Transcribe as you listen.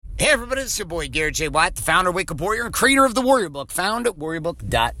Hey everybody, it's your boy Garrett J. White, the founder of Wake Up Warrior and creator of the Warrior Book, found at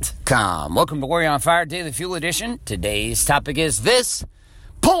warriorbook.com. Welcome to Warrior on Fire Daily Fuel Edition. Today's topic is this: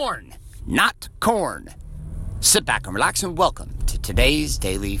 porn, not corn. Sit back and relax and welcome to today's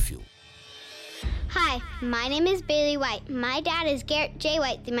Daily Fuel. Hi, my name is Bailey White. My dad is Garrett J.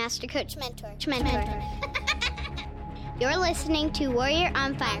 White, the Master Coach Mentor. You're listening to Warrior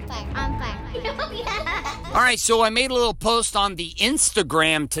on Fire. All right, so I made a little post on the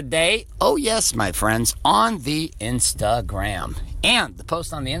Instagram today. Oh, yes, my friends, on the Instagram. And the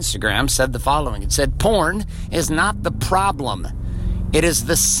post on the Instagram said the following. It said, porn is not the problem. It is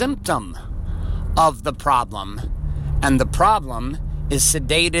the symptom of the problem. And the problem is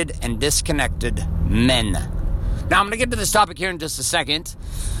sedated and disconnected men. Now, I'm going to get to this topic here in just a second.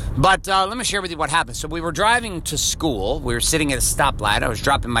 But let me share with you what happened. So we were driving to school. We were sitting at a stoplight. I was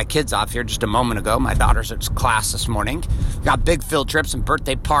dropping my kids off here just a moment ago. My daughter's at class this morning. Got big field trips and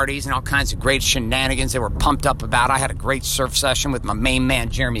birthday parties and all kinds of great shenanigans they were pumped up about. I had a great surf session with my main man,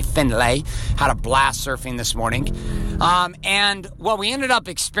 Jeremy Finlay. Had a blast surfing this morning. And what we ended up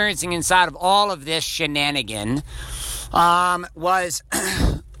experiencing inside of all of this shenanigan was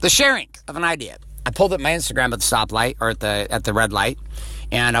the sharing of an idea. I pulled up my Instagram at the stoplight, or at the red light.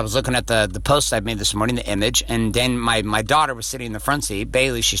 And I was looking at the post I made this morning, the image, and then my daughter was sitting in the front seat,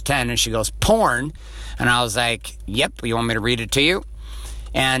 Bailey, she's 10, and she goes, porn. And I was like, yep, you want me to read it to you?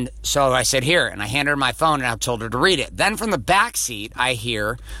 And so I said, here, and I handed her my phone, and I told her to read it. Then from the back seat, I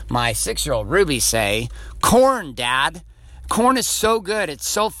hear my 6-year-old Ruby say, corn, Dad. Corn is so good. It's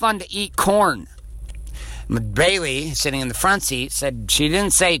so fun to eat corn. Bailey, sitting in the front seat, said, she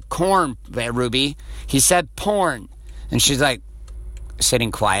didn't say corn, Ruby. He said porn. And she's like,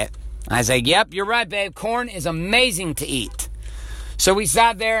 sitting quiet. I was like, yep, you're right, babe. Corn is amazing to eat. So we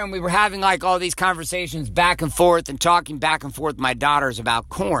sat there and we were having like all these conversations back and forth and talking back and forth with my daughters about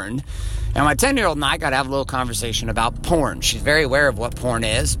corn. And my 10-year-old and I got to have a little conversation about porn. She's very aware of what porn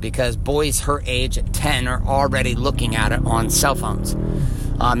is because boys her age at 10 are already looking at it on cell phones.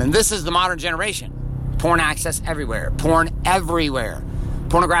 And this is the modern generation. Porn access everywhere. Porn everywhere.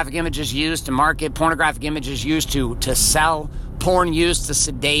 Pornographic images used to market. Pornographic images used to sell. Porn used to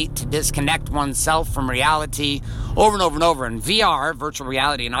sedate, to disconnect oneself from reality over and over and over. And VR, virtual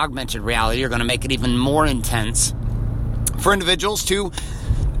reality and augmented reality, are going to make it even more intense for individuals to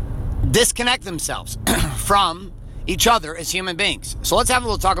disconnect themselves from each other as human beings. So let's have a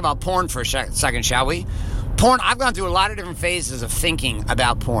little talk about porn for a second, shall we? Porn, I've gone through a lot of different phases of thinking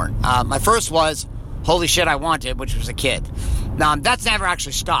about porn. My first was, holy shit, I want it, which was a kid. Now, that's never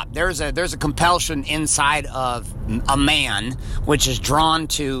actually stopped. There's a compulsion inside of a man which is drawn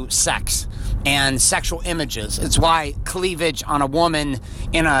to sex and sexual images. It's why cleavage on a woman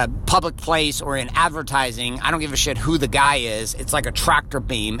in a public place or in advertising, I don't give a shit who the guy is. It's like a tractor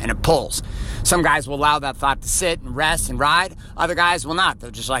beam and it pulls. Some guys will allow that thought to sit and rest and ride. Other guys will not. They'll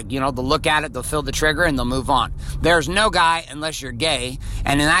just they'll look at it, they'll feel the trigger, and they'll move on. There's no guy unless you're gay.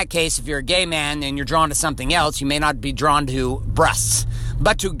 And in that case, if you're a gay man and you're drawn to something else, you may not be drawn to breasts.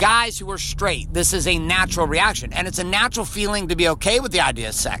 But to guys who are straight, this is a natural reaction. And it's a natural feeling to be okay with the idea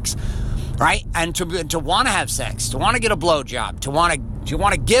of sex. Right? And to want to have sex, to want to get a blowjob, to want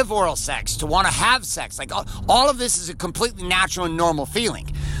to give oral sex, to want to have sex. Like all of this is a completely natural and normal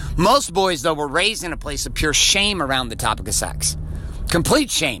feeling. Most boys, though, were raised in a place of pure shame around the topic of sex.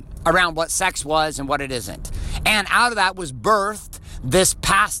 Complete shame around what sex was and what it isn't. And out of that was birthed this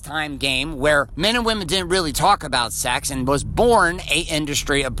pastime game where men and women didn't really talk about sex and was born a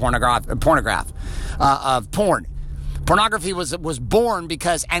industry of porn. Pornography was born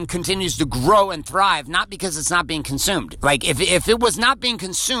because and continues to grow and thrive, not because it's not being consumed. Like if it was not being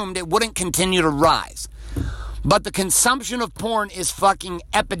consumed, it wouldn't continue to rise. But the consumption of porn is fucking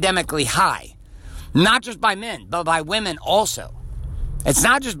epidemically high. Not just by men, but by women also. It's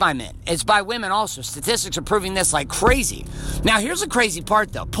not just by men, it's by women also. Statistics are proving this like crazy. Now here's the crazy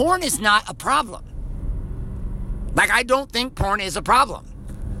part though. Porn is not a problem. Like I don't think porn is a problem.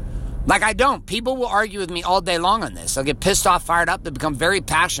 Like I don't. People will argue with me all day long on this. They'll get pissed off, fired up. They'll become very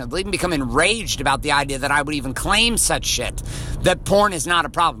passionate. They'll even become enraged about the idea that I would even claim such shit, that porn is not a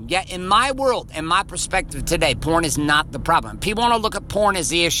problem. Yet in my world, in my perspective today, porn is not the problem. People want to look at porn as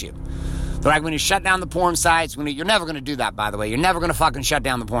the issue. They're like, when you shut down the porn sites, you're never going to do that, by the way. You're never going to fucking shut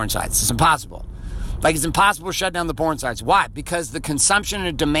down the porn sites. It's impossible. Like, it's impossible to shut down the porn sites. Why? Because the consumption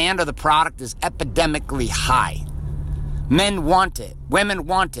and demand of the product is epidemically high. Men want it. Women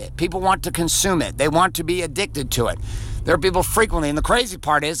want it. People want to consume it. They want to be addicted to it. There are people frequently, and the crazy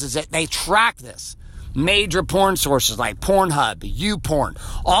part is that they track this. Major porn sources like Pornhub, YouPorn,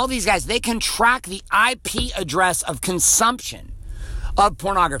 all these guys, they can track the IP address of consumption of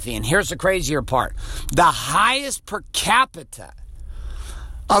pornography. And here's the crazier part. The highest per capita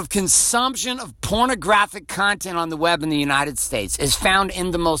of consumption of pornographic content on the web in the United States is found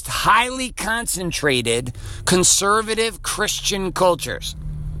in the most highly concentrated conservative Christian cultures.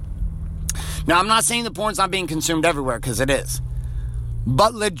 Now, I'm not saying the porn's not being consumed everywhere, because it is.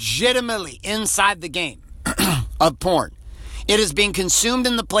 But legitimately inside the game of porn, it is being consumed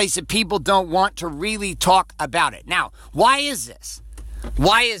in the place that people don't want to really talk about it. Now, why is this?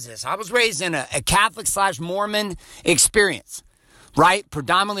 Why is this? I was raised in a Catholic/Mormon experience, right?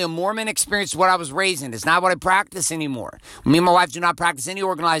 Predominantly a Mormon experience is what I was raised in. It's not what I practice anymore. Me and my wife do not practice any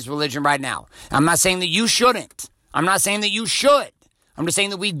organized religion right now. I'm not saying that you shouldn't. I'm not saying that you should. I'm just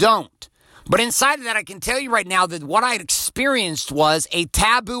saying that we don't. But inside of that, I can tell you right now that what I had experienced was a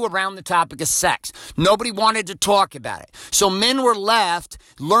taboo around the topic of sex. Nobody wanted to talk about it. So men were left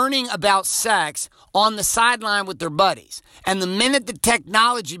learning about sex on the sideline with their buddies. And the minute the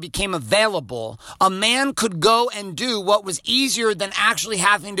technology became available, a man could go and do what was easier than actually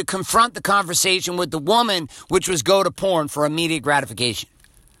having to confront the conversation with the woman, which was go to porn for immediate gratification.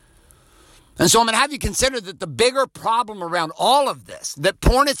 And so I'm going to have you consider that the bigger problem around all of this, that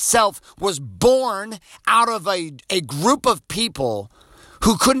porn itself was born out of a group of people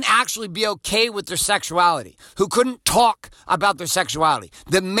who couldn't actually be okay with their sexuality, who couldn't talk about their sexuality.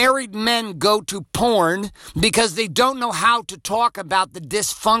 The married men go to porn because they don't know how to talk about the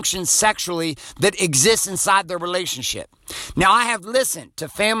dysfunction sexually that exists inside their relationship. Now, I have listened to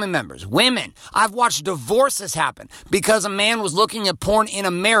family members, women. I've watched divorces happen because a man was looking at porn in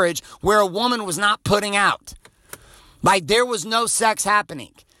a marriage where a woman was not putting out. Like, there was no sex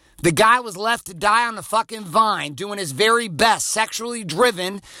happening. The guy was left to die on the fucking vine, doing his very best, sexually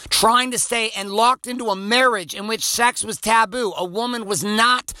driven, trying to stay and locked into a marriage in which sex was taboo. A woman was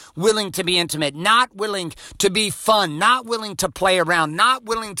not willing to be intimate, not willing to be fun, not willing to play around, not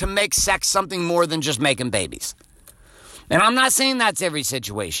willing to make sex something more than just making babies. And I'm not saying that's every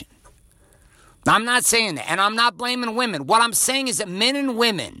situation. I'm not saying that. And I'm not blaming women. What I'm saying is that men and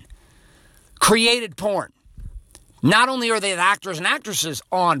women created porn. Not only are they the actors and actresses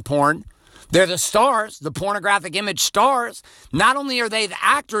on porn, they're the stars, the pornographic image stars. Not only are they the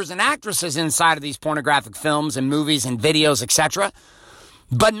actors and actresses inside of these pornographic films and movies and videos, etc.,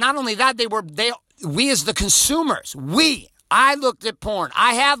 but not only that, we as the consumers, I looked at porn.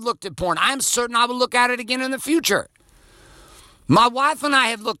 I have looked at porn. I'm certain I will look at it again in the future. My wife and I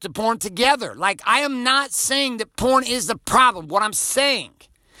have looked at porn together. Like, I am not saying that porn is the problem. What I'm saying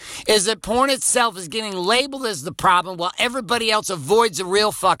is that porn itself is getting labeled as the problem while everybody else avoids the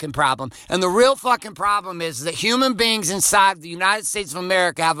real fucking problem. And the real fucking problem is that human beings inside the United States of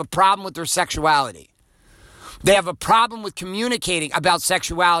America have a problem with their sexuality. They have a problem with communicating about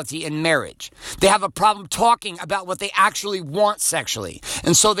sexuality in marriage. They have a problem talking about what they actually want sexually.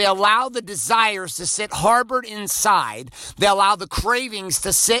 And so they allow the desires to sit harbored inside. They allow the cravings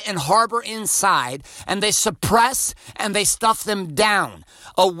to sit and harbor inside. And they suppress and they stuff them down.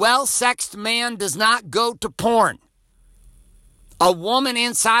 A well-sexed man does not go to porn. A woman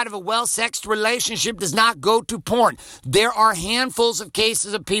inside of a well-sexed relationship does not go to porn. There are handfuls of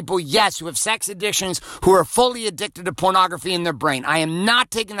cases of people, yes, who have sex addictions, who are fully addicted to pornography in their brain. I am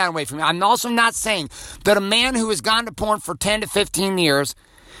not taking that away from you. I'm also not saying that a man who has gone to porn for 10 to 15 years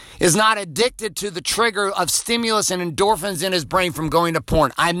is not addicted to the trigger of stimulus and endorphins in his brain from going to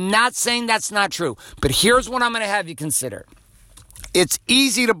porn. I'm not saying that's not true. But here's what I'm going to have you consider. It's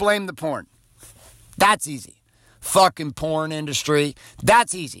easy to blame the porn. That's easy. Fucking porn industry.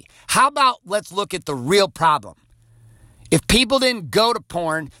 That's easy. How about let's look at the real problem? If people didn't go to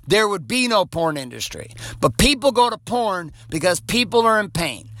porn, there would be no porn industry. But people go to porn because people are in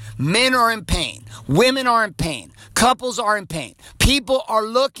pain. Men are in pain. Women are in pain. Couples are in pain. People are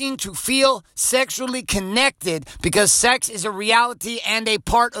looking to feel sexually connected because sex is a reality and a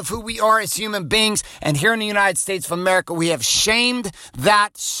part of who we are as human beings. And here in the United States of America, we have shamed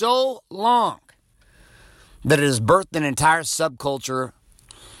that so long that it has birthed an entire subculture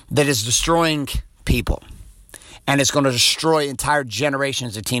that is destroying people. And it's going to destroy entire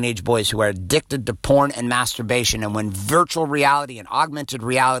generations of teenage boys who are addicted to porn and masturbation. And when virtual reality and augmented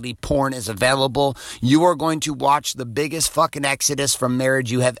reality porn is available, you are going to watch the biggest fucking exodus from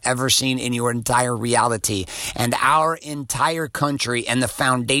marriage you have ever seen in your entire reality. And our entire country and the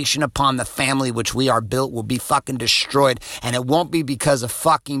foundation upon the family which we are built will be fucking destroyed. And it won't be because of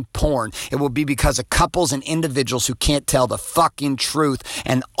fucking porn. It will be because of couples and individuals who can't tell the fucking truth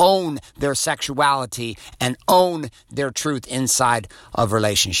and own their sexuality and own their truth inside of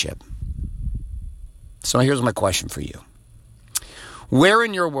relationship. So here's my question for you. Where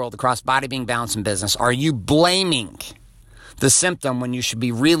in your world across body, being, balance, and business are you blaming the symptom when you should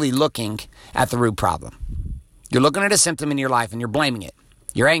be really looking at the root problem. You're looking at a symptom in your life and you're blaming it.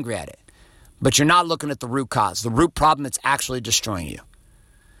 You're angry at it. But you're not looking at the root cause, the root problem that's actually destroying you.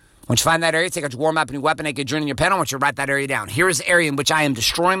 Once you find that area, take out your war map and your weapon, AK journal in your pen. I want you to write that area down. Here is the area in which I am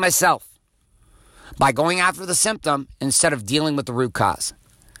destroying myself by going after the symptom instead of dealing with the root cause.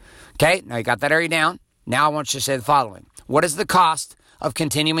 Okay, now you got that area down. Now I want you to say the following. What is the cost of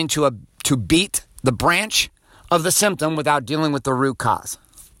continuing to beat the branch of the symptom without dealing with the root cause?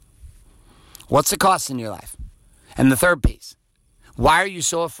 What's the cost in your life? And the third piece, why are you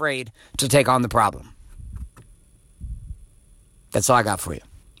so afraid to take on the problem? That's all I got for you.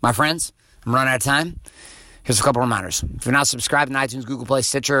 My friends, I'm running out of time. Here's a couple reminders. If you're not subscribed in iTunes, Google Play,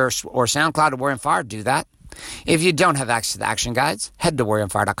 Stitcher, or SoundCloud to Warrior on Fire, do that. If you don't have access to the action guides, head to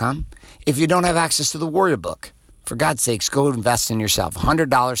warrioronfire.com. If you don't have access to the Warrior Book, for God's sakes, go invest in yourself.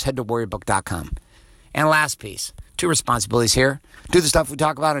 $100, head to warriorbook.com. And last piece, 2 responsibilities here. Do the stuff we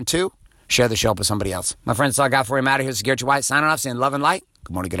talk about, and 2, share the show with somebody else. My friends, that's all I got for you. I'm out of here. This is Garrett J. White signing off, saying love and light.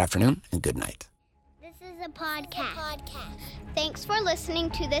 Good morning, good afternoon, and good night. This is a podcast. Thanks for listening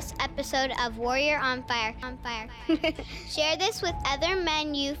to this episode of Warrior on Fire. Share this with other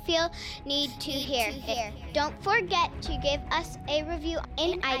men you feel need to hear. Don't forget to give us a review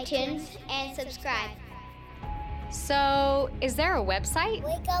in iTunes and subscribe. So, is there a website?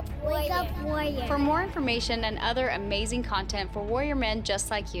 Wake up, Warrior. For more information and other amazing content for warrior men just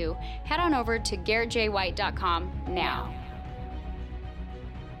like you, head on over to GarrettJWhite.com now.